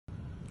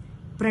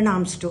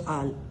Pranams to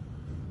all.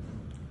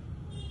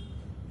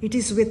 It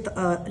is with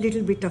a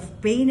little bit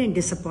of pain and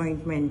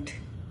disappointment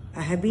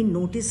I have been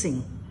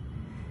noticing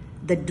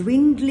the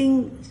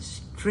dwindling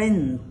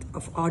strength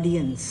of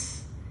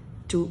audience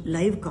to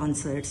live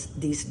concerts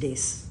these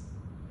days.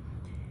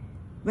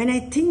 When I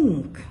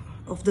think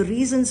of the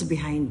reasons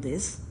behind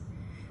this,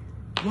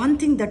 one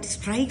thing that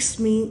strikes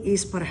me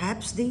is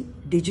perhaps the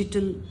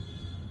digital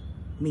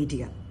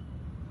media.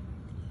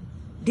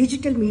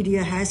 Digital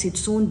media has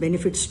its own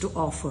benefits to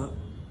offer.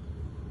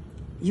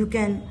 You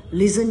can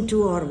listen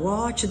to or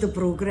watch the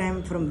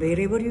program from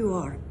wherever you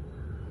are.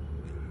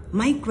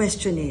 My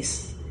question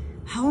is,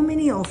 how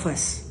many of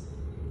us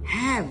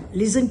have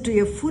listened to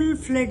a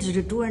full-fledged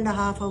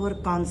 2.5 hour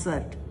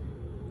concert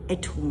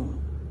at home?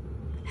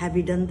 Have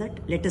we done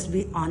that? Let us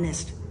be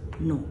honest.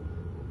 No.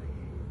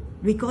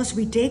 Because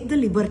we take the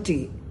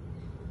liberty,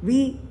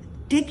 we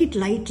take it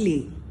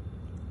lightly.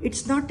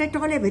 It's not at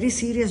all a very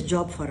serious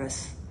job for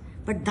us.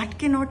 But that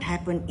cannot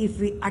happen if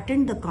we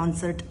attend the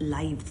concert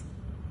live.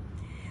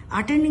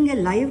 Attending a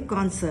live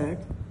concert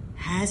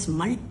has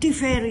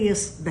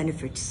multifarious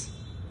benefits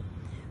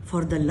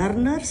for the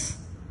learners,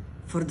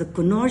 for the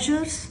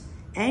connoisseurs,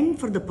 and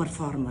for the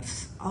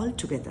performers all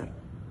together.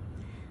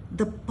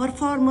 The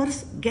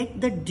performers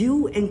get the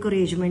due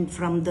encouragement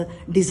from the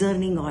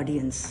discerning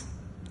audience,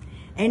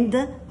 and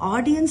the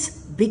audience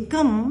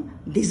become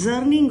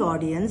discerning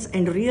audience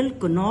and real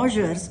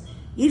connoisseurs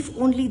if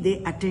only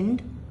they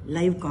attend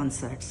live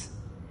concerts.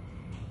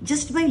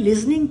 Just by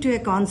listening to a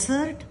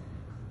concert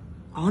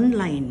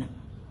online,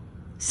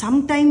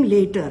 sometime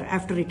later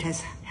after it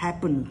has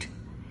happened,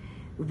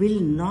 will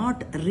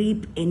not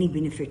reap any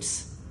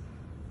benefits,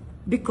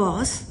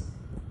 because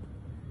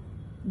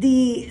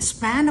the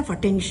span of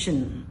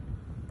attention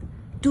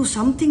to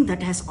something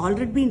that has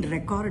already been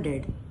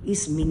recorded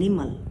is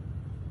minimal.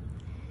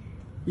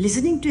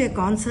 Listening to a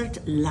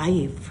concert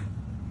live,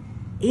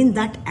 in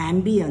that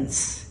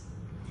ambience,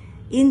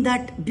 in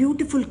that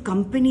beautiful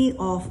company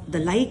of the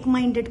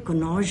like-minded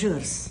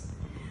connoisseurs,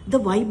 the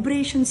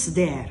vibrations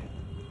there,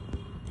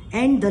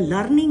 and the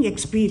learning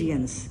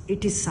experience,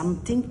 it is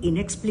something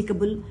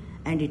inexplicable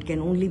and it can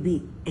only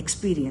be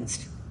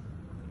experienced.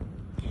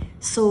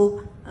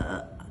 So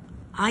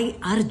I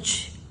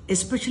urge,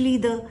 especially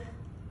the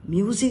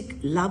music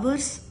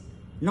lovers,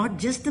 not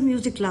just the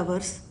music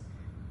lovers,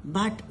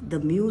 but the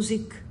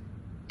music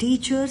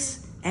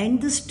teachers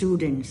and the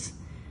students,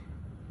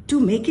 to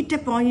make it a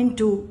point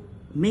to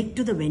make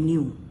to the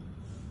venue.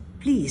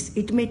 Please,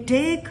 it may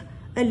take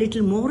a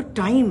little more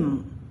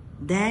time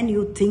than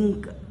you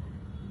think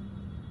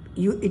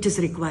it is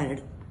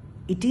required.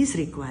 It is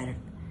required.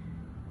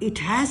 It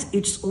has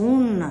its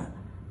own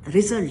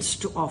results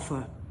to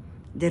offer.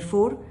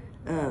 Therefore,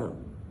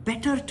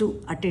 better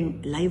to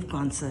attend live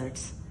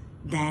concerts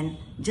than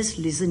just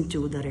listen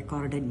to the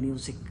recorded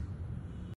music.